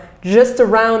orchestra just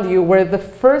around you, where the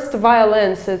first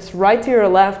violin sits right to your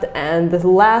left, and the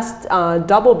last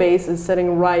double bass is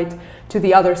sitting right to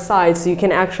the other side. So you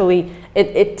can actually,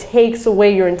 it takes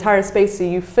away your entire space, so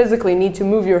you physically need to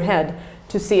move your head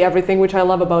to see everything, which I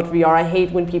love about VR. I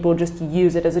hate when people just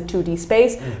use it as a 2D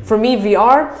space. Mm-hmm. For me,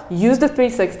 VR, use the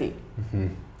 360.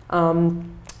 Mm-hmm.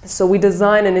 So we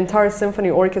design an entire symphony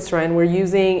orchestra, and we're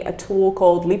using a tool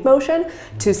called Leap Motion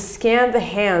to scan the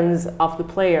hands of the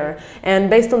player. And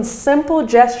based on simple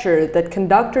gestures that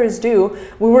conductors do,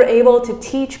 we were able to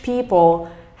teach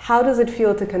people how does it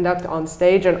feel to conduct on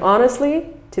stage. And honestly,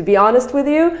 to be honest with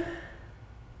you,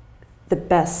 the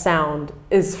best sound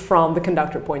is from the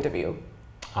conductor point of view.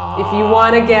 If you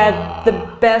want to get the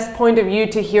best point of view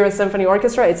to hear a symphony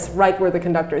orchestra, it's right where the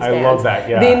conductor stands. I love that,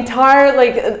 yeah. The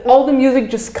entire, all the music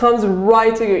just comes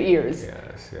right to your ears.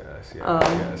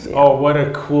 Yes. Oh, what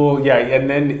a cool, and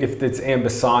then if it's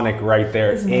ambisonic right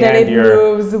there, then it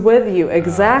moves with you,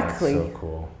 exactly. So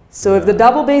cool. So if the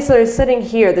double basses are sitting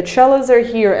here, the cellos are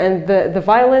here, and the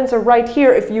violins are right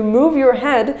here, if you move your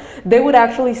head, they would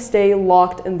actually stay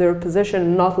locked in their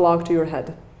position, not locked to your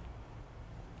head.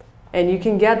 And you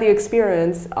can get the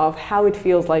experience of how it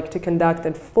feels like to conduct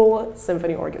a full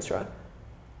symphony orchestra.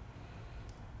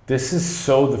 This is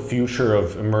so the future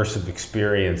of immersive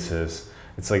experiences.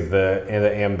 It's like the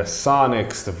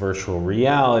ambisonics, the virtual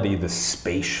reality, the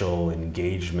spatial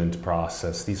engagement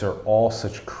process. These are all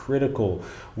such critical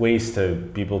ways to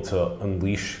be able to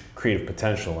unleash creative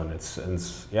potential, and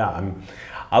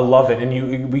I love it. And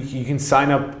you can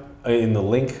sign up in the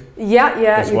link.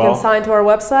 Yeah, you can sign to our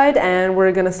website, and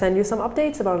we're gonna send you some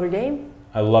updates about our game.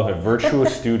 I love it. Virtuo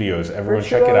Studios. Everyone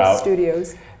check it out. Virtuo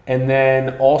Studios. And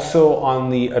then also on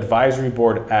the advisory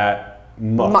board at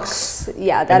Mux.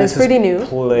 Yeah, that is pretty new.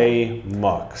 Play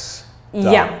Mux.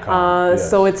 Yeah,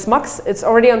 so it's Mux. It's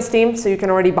already on Steam, so you can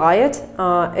already buy it.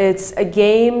 It's a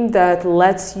game that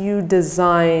lets you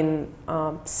design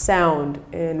sound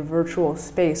in virtual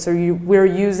space. So we're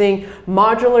using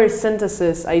modular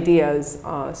synthesis ideas.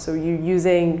 So you're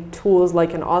using tools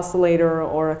like an oscillator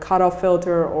or a cutoff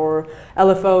filter or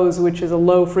LFOs, which is a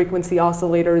low frequency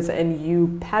oscillators, and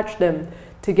you patch them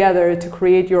together to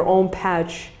create your own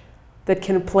patch that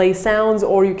can play sounds,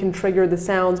 or you can trigger the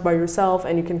sounds by yourself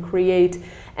and you can create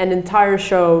an entire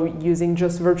show using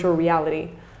just virtual reality.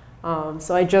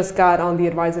 So I just got on the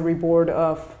advisory board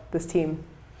of this team.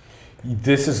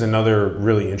 This is another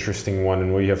really interesting one,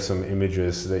 and where you have some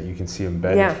images that you can see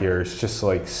embedded here. It's just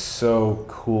like so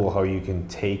cool how you can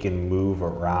take and move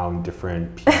around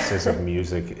different pieces of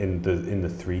music in the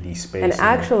 3D space. And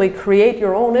actually create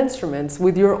your own instruments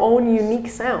with your own unique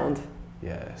sound.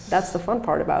 Yes. That's the fun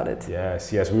part about it.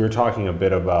 Yes, yes. We were talking a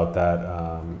bit about that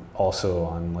also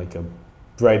on like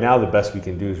right now the best we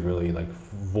can do is really like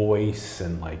voice,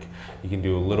 and like you can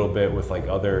do a little bit with like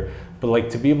other, but like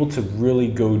to be able to really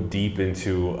go deep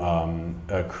into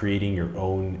creating your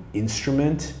own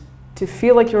instrument. To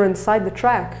feel like you're inside the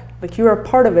track, like you are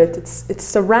part of it. It's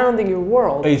surrounding your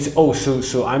world.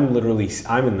 So I'm literally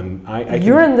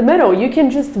you're in the middle. You can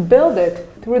just build it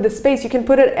through the space. You can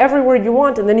put it everywhere you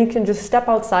want, and then you can just step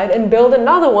outside and build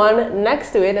another one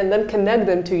next to it, and then connect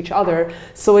them to each other.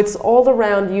 So it's all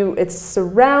around you. It's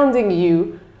surrounding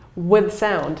you with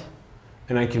sound.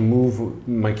 And I can move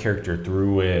my character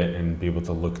through it and be able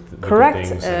to look Correct. at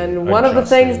things. And one of the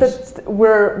things that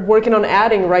we're working on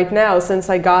adding right now, since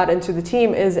I got into the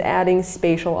team, is adding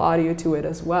spatial audio to it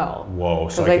as well. Whoa!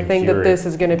 So because I think that this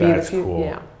is going to be the future. Cool.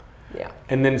 Yeah. Yeah.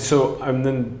 And then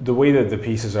then the way that the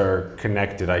pieces are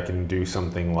connected, I can do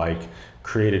something like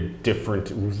create a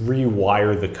different,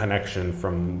 rewire the connection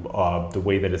from the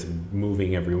way that it's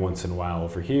moving every once in a while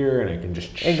over here, and I can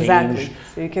just change. Exactly.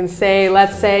 So you can say,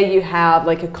 let's say you have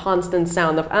like a constant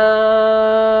sound of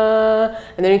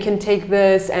and then you can take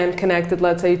this and connect it,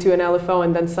 let's say, to an LFO,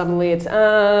 and then suddenly it's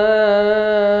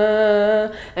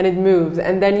and it moves,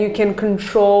 and then you can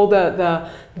control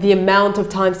the amount of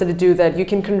times that it do that. You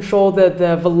can control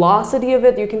the velocity of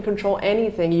it. You can control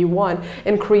anything you want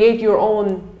and create your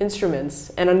own instruments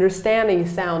and understanding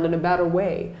sound in a better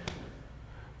way.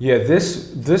 Yeah,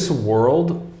 this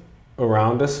world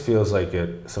around us feels like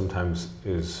it sometimes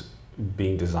is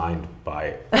being designed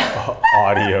by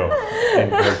audio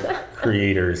and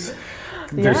creators.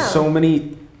 There's so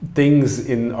many things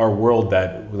in our world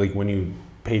that, like, when you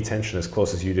pay attention as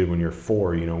close as you did when you're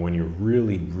 4, you know, when you're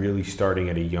really, really starting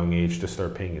at a young age to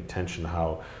start paying attention to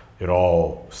how it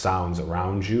all sounds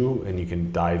around you, and you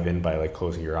can dive in by like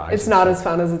closing your eyes. It's not as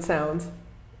fun as it sounds.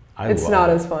 It's not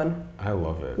as fun. I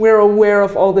love it. We're aware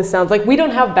of all the sounds. Like, we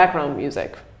don't have background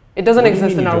music. It doesn't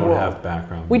exist in our world. We don't have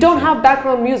background music? We don't have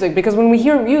background music, because when we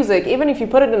hear music, even if you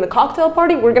put it in a cocktail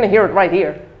party, we're going to hear it right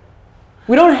here.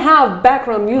 We don't have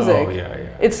background music. Oh, yeah.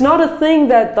 It's not a thing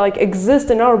that like exists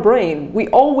in our brain. We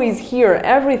always hear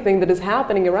everything that is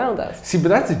happening around us. See,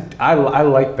 but I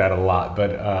like that a lot.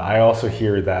 But I also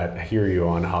hear you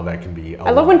on how that can be.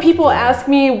 I love when people ask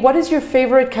me, "What is your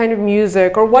favorite kind of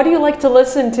music?" or "What do you like to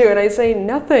listen to?" And I say,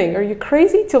 "Nothing. Are you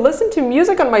crazy to listen to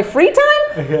music on my free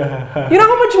time? Yeah. You know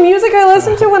how much music I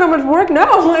listen to when I'm at work? No,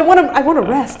 I want to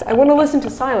rest. I want to listen to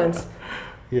silence."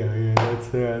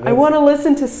 That's I want to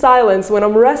listen to silence. When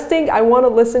I'm resting, I want to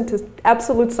listen to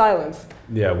absolute silence.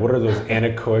 Yeah, what are those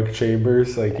anechoic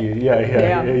chambers? Like, you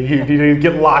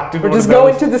get locked in. Or just go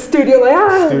into the studio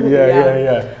like,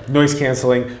 yeah. Noise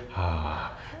canceling.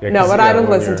 No, but I don't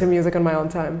listen to music on my own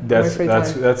time. That's when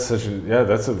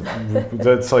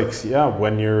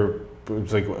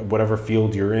it's like whatever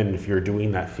field you're in, if you're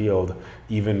doing that field,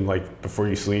 even like before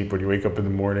you sleep, when you wake up in the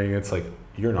morning, it's like,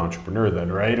 you're an entrepreneur then,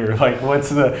 right? Or like,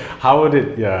 how would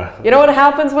it, You know what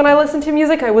happens when I listen to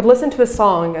music? I would listen to a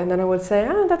song, and then I would say,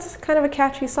 that's kind of a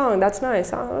catchy song. That's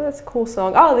nice. Oh, that's a cool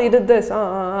song. Oh, they did this.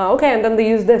 Okay, and then they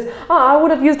used this. I would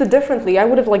have used it differently. I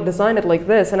would have like designed it like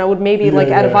this, and I would maybe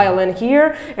add a violin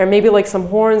here, or maybe like some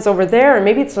horns over there, and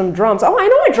maybe some drums. Oh, I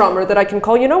know a drummer that I can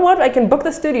call. You know what? I can book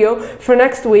the studio for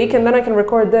next week, and then I can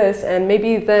record this, and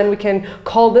maybe then we can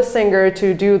call this singer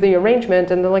to do the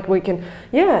arrangement, and then like we can,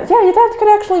 that could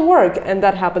actually work. And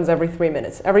that happens every 3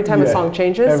 minutes. Every time a song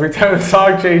changes. Every time a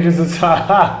song changes, it's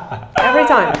every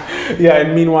time. Yeah,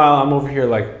 and meanwhile I'm over here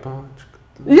like, I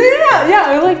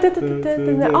like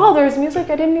oh, there's music.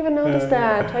 I didn't even notice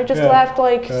that. I just left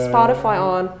like Spotify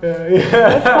on.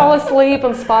 Let's fall asleep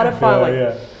on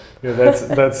Spotify. Yeah,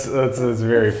 that's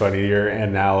very funny. Your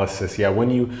analysis, yeah.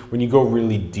 When you go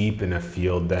really deep in a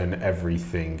field, then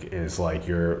everything is like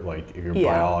you're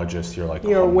biologist. You're like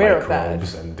you're aware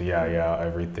microbes of that. and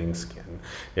everything's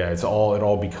it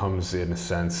all becomes in a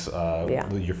sense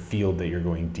your field that you're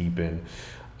going deep in.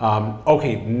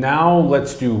 Okay, now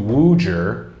let's do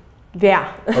Woojr.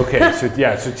 Yeah. Okay, so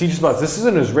teach us about this. This is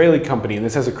an Israeli company, and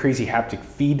this has a crazy haptic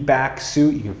feedback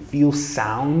suit. You can feel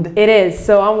sound. It is.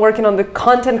 So I'm working on the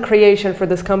content creation for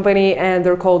this company, and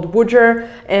they're called Woojr,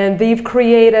 and they've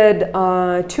created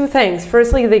two things.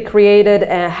 Firstly, they created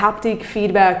a haptic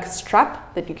feedback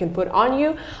strap that you can put on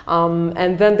you,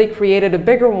 and then they created a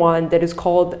bigger one that is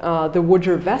called the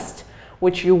Woojr vest,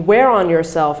 which you wear on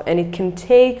yourself, and it can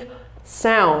take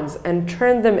sounds and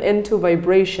turn them into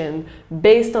vibration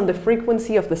based on the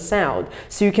frequency of the sound.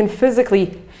 So you can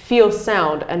physically feel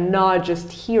sound and not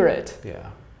just hear it.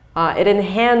 Yeah. It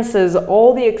enhances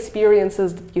all the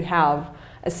experiences that you have,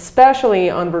 especially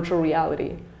on virtual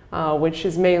reality, which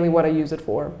is mainly what I use it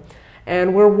for.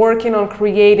 And we're working on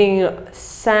creating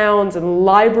sounds and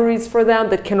libraries for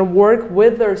them that can work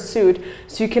with their suit.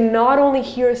 So you can not only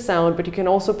hear sound, but you can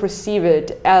also perceive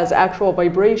it as actual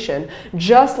vibration,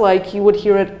 just like you would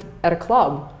hear it at a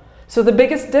club. So the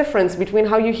biggest difference between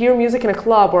how you hear music in a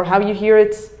club or how you hear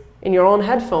it in your own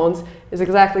headphones is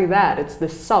exactly that. It's the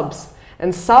subs.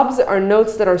 And subs are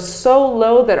notes that are so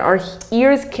low that our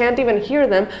ears can't even hear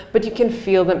them, but you can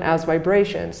feel them as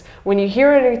vibrations. When you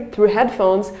hear it through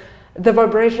headphones, the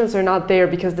vibrations are not there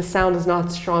because the sound is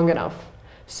not strong enough.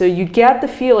 So you get the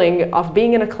feeling of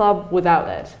being in a club without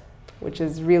it, which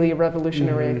is really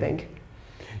revolutionary, I think.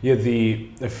 Yeah,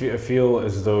 I feel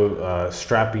as though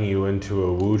strapping you into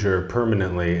a Woojr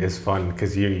permanently is fun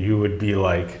because you would be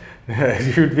like,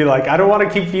 I don't want to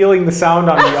keep feeling the sound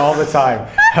on me all the time.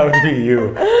 That would be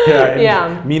you.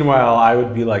 Yeah. Meanwhile, I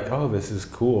would be like, oh, this is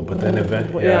cool. But then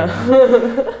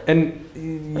and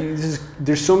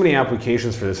there's so many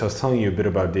applications for this. I was telling you a bit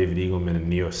about David Eagleman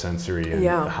and Neosensory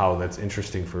and how that's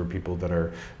interesting for people that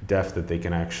are deaf, that they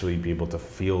can actually be able to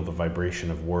feel the vibration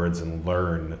of words and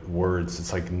learn words.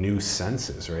 It's like new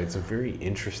senses, right? It's a very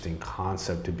interesting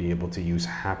concept to be able to use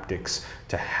haptics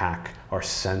to hack our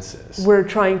senses. We're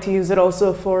trying to use it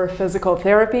also for physical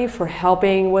therapy, for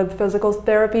helping with physical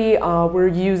therapy. We're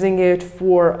using it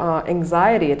for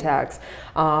anxiety attacks.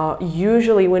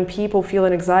 Usually when people feel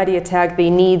an anxiety attack, they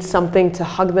need something to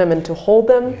hug them and to hold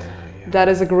them. That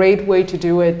is a great way to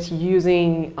do it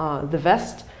using the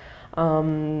vest.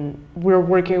 We're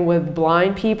working with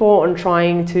blind people on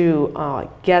trying to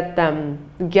get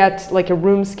like a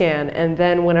room scan, and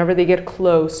then whenever they get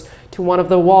close to one of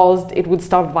the walls, it would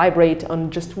start vibrate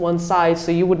on just one side, so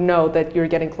you would know that you're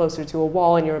getting closer to a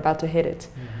wall and you're about to hit it.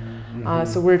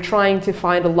 So we're trying to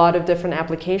find a lot of different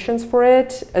applications for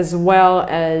it, as well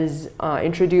as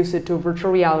introduce it to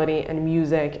virtual reality and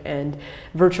music and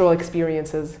virtual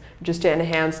experiences, just to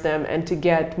enhance them and to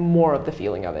get more of the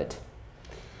feeling of it.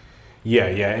 Yeah,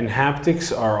 and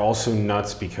haptics are also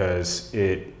nuts because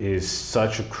it is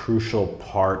such a crucial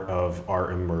part of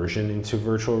our immersion into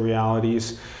virtual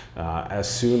realities. As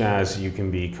soon as you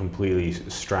can be completely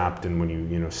strapped, and when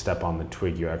you step on the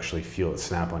twig, you actually feel it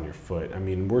snap on your foot. I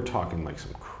mean, we're talking like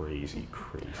some crazy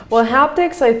Well,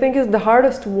 haptics, I think, is the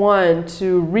hardest one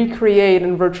to recreate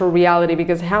in virtual reality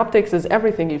because haptics is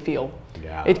everything you feel.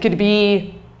 Yeah. It could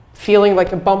be feeling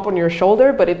like a bump on your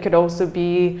shoulder, but it could also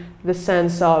be the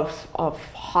sense of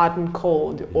hot and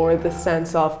cold, or the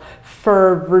sense of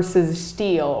fur versus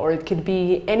steel, or it could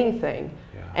be anything.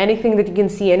 Anything that you can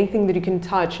see, anything that you can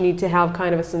touch need to have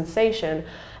kind of a sensation.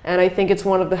 And I think it's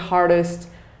one of the hardest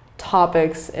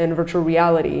topics in virtual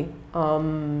reality.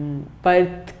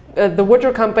 But the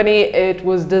Woojr company, it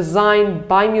was designed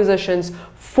by musicians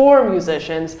for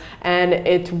musicians, and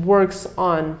it works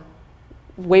on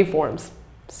waveforms.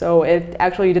 So it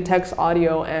actually detects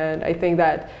audio, and I think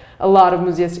that a lot of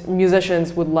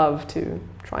musicians would love to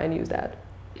try and use that.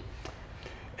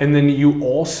 And then you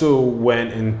also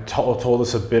went and told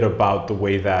us a bit about the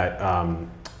way that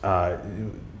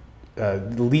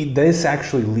this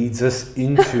actually leads us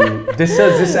into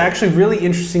this actually really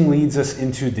interesting leads us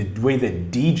into the way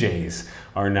that DJs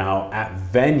are now at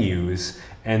venues,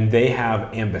 and they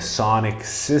have ambisonic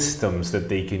systems that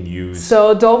they can use.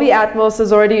 So Dolby Atmos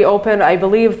is already open, I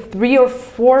believe, 3 or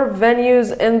 4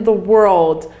 venues in the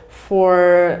world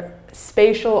for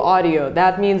spatial audio.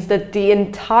 That means that the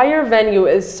entire venue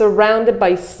is surrounded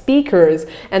by speakers,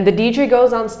 and the DJ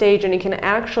goes on stage and he can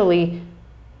actually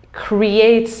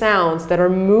create sounds that are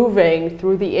moving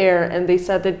through the air, and they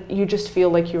said that you just feel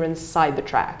like you're inside the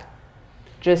track.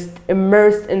 just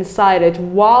immersed inside it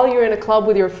while you're in a club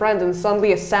with your friends and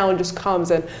suddenly a sound just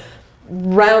comes and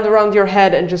round around your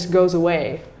head and just goes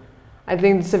away. I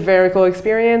think it's a very cool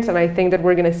experience, and I think that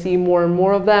we're going to see more and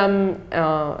more of them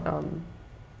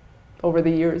over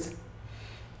the years.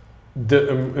 The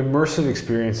immersive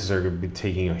experiences are going to be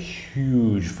taking a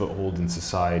huge foothold in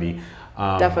society.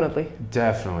 Definitely.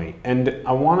 Definitely. And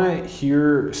I want to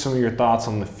hear some of your thoughts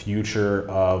on the future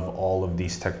of all of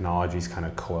these technologies kind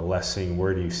of coalescing.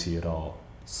 Where do you see it all?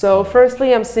 So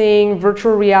firstly, I'm seeing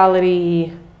virtual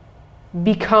reality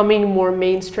becoming more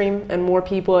mainstream and more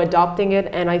people adopting it,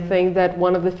 and I think that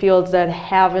one of the fields that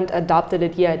haven't adopted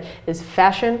it yet is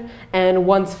fashion. And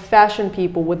once fashion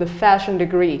people with a fashion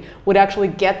degree would actually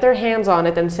get their hands on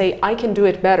it and say, I can do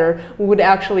it better, we would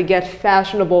actually get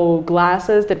fashionable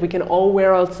glasses that we can all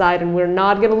wear outside, and we're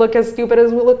not going to look as stupid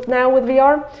as we look now with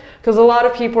VR. Because a lot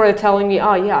of people are telling me,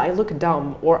 oh yeah, I look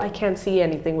dumb, or I can't see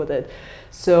anything with it.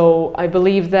 So I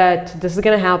believe that this is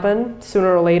going to happen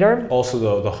sooner or later.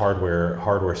 Also, the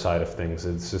hardware side of things,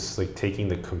 it's just like taking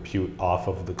the compute off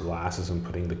of the glasses and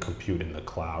putting the compute in the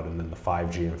cloud, and then the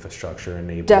 5G infrastructure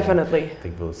enabling. Definitely. I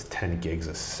think it was 10 gigs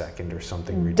a second or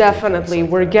something ridiculous. Definitely,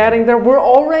 like we're getting there. We're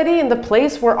already in the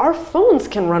place where our phones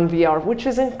can run VR, which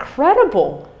is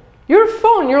incredible. Your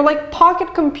phone, your like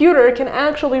pocket computer, can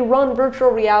actually run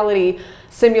virtual reality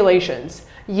simulations.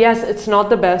 Yes, it's not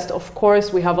the best. Of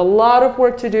course, we have a lot of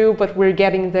work to do, but we're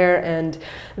getting there. And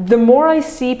the more I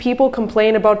see people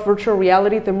complain about virtual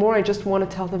reality, the more I just want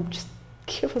to tell them, just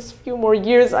give us a few more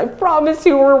years. I promise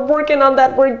you, we're working on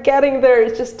that. We're getting there.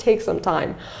 It just takes some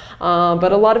time.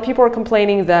 But a lot of people are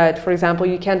complaining that, for example,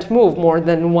 you can't move more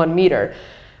than 1 meter.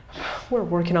 We're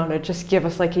working on it. Just give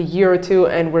us like a year or two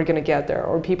and we're gonna get there.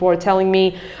 Or people are telling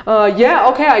me, yeah,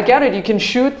 okay, I get it, you can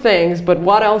shoot things, but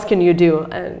what else can you do?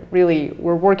 And really,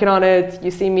 we're working on it. You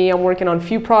see me, I'm working on a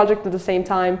few projects at the same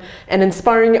time and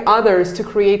inspiring others to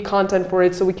create content for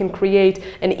it, so we can create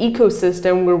an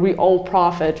ecosystem where we all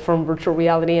profit from virtual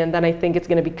reality. And then I think it's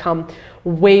gonna become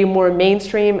way more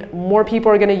mainstream. More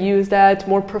people are going to use that.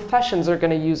 More professions are going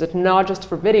to use it, not just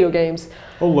for video games.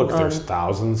 Oh, look, there's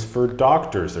thousands for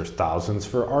doctors. There's thousands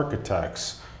for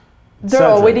architects. They're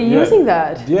already using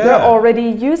that. Yeah. They're already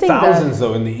using thousands,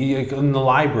 though, in the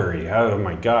library. Oh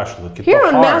my gosh, look at here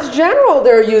on Mass General,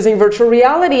 they're using virtual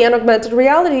reality and augmented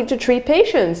reality to treat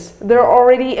patients. They're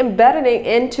already embedding it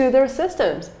into their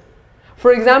systems.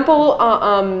 For example,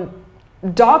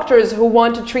 doctors who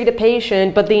want to treat a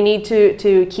patient, but they need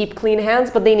to keep clean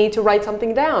hands, but they need to write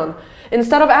something down.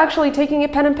 Instead of actually taking a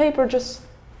pen and paper, just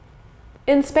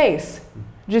in space.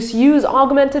 Just use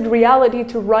augmented reality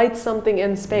to write something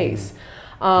in space.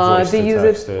 They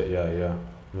use it. Yeah.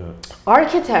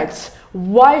 Architects,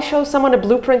 why show someone a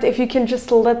blueprint if you can just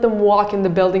let them walk in the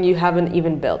building you haven't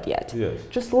even built yet? Yes.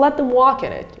 Just let them walk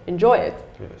in it. Enjoy it.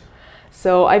 Yes.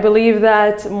 So I believe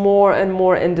that more and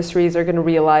more industries are going to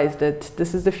realize that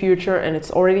this is the future and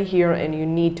it's already here and you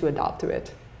need to adapt to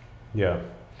it. Yeah.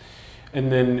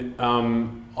 And then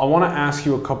I want to ask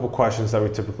you a couple questions that we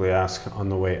typically ask on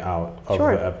the way out of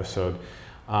the episode.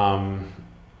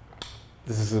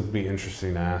 This is going to be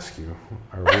interesting to ask you.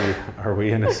 Are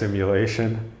we in a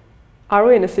simulation? Are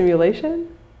we in a simulation?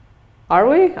 Are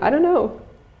we? I don't know.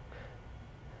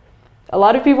 A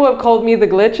lot of people have called me the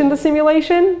glitch in the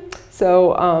simulation.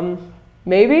 So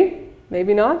maybe,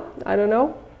 maybe not. I don't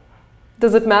know.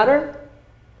 Does it matter?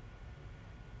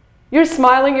 You're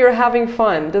smiling, you're having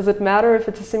fun. Does it matter if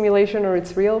it's a simulation or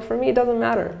it's real? For me, it doesn't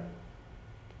matter.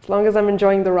 As long as I'm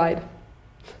enjoying the ride.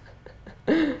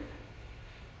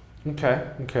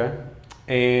 Okay.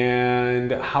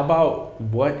 And how about,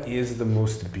 what is the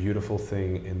most beautiful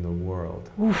thing in the world?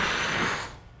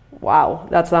 Wow,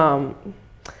 that's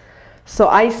so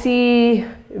I see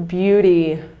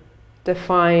beauty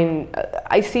defined.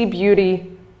 I see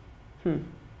beauty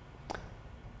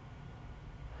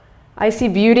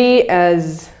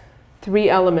as 3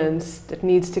 elements that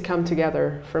needs to come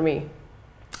together for me,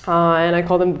 and I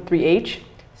call them the 3H.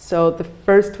 So the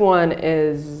first one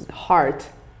is heart.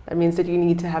 That means that you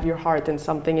need to have your heart in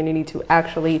something and you need to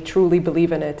actually truly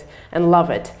believe in it and love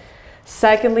it.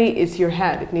 Secondly is your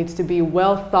head. It needs to be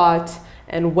well thought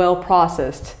and well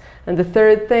processed. And the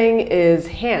third thing is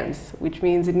hands, which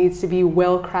means it needs to be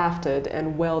well crafted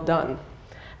and well done.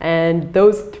 And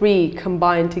those 3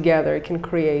 combined together can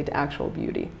create actual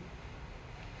beauty.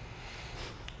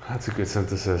 That's a good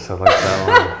synthesis. I like that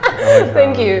one.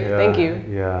 Thank you.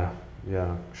 Yeah.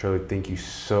 Yeah, Shirley, thank you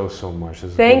so much.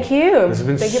 Thank you. This has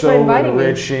been Thank you so for inviting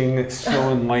enriching, so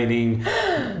enlightening.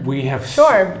 We have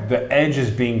the edge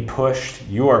is being pushed.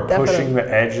 You are pushing the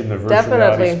edge in the virtual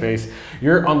reality space.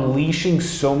 You're unleashing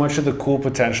so much of the cool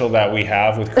potential that we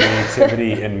have with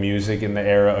creativity and music in the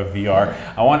era of VR.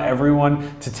 I want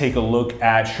everyone to take a look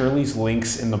at Shirley's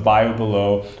links in the bio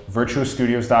below,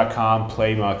 virtuostudios.com,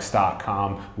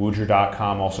 playmux.com,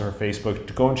 woodger.com, also her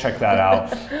Facebook. Go and check that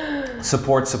out.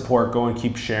 Support, go and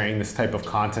keep sharing this type of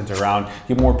content around.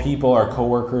 Get more people, our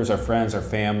coworkers, our friends, our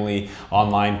family,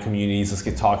 online communities. Let's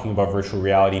get talking about virtual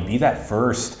reality. Be that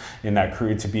first in that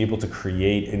career to be able to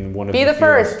create in one of the Be the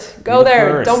first. Go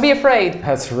there. Don't be afraid.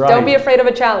 That's right. Don't be afraid of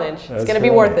a challenge. It's going to be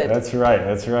worth it. That's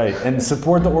right. And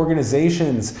support the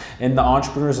organizations and the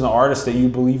entrepreneurs and the artists that you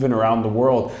believe in around the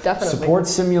world. Definitely. Support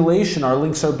simulation. Our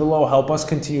links are below. Help us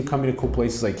continue coming to cool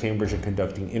places like Cambridge and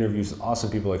conducting interviews with awesome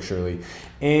people like Shirley.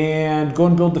 And go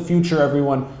and build the future,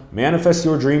 everyone. Manifest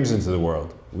your dreams into the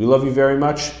world. We love you very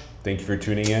much. Thank you for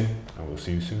tuning in, and we'll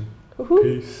see you soon.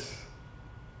 Peace.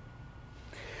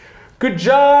 Good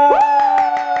job!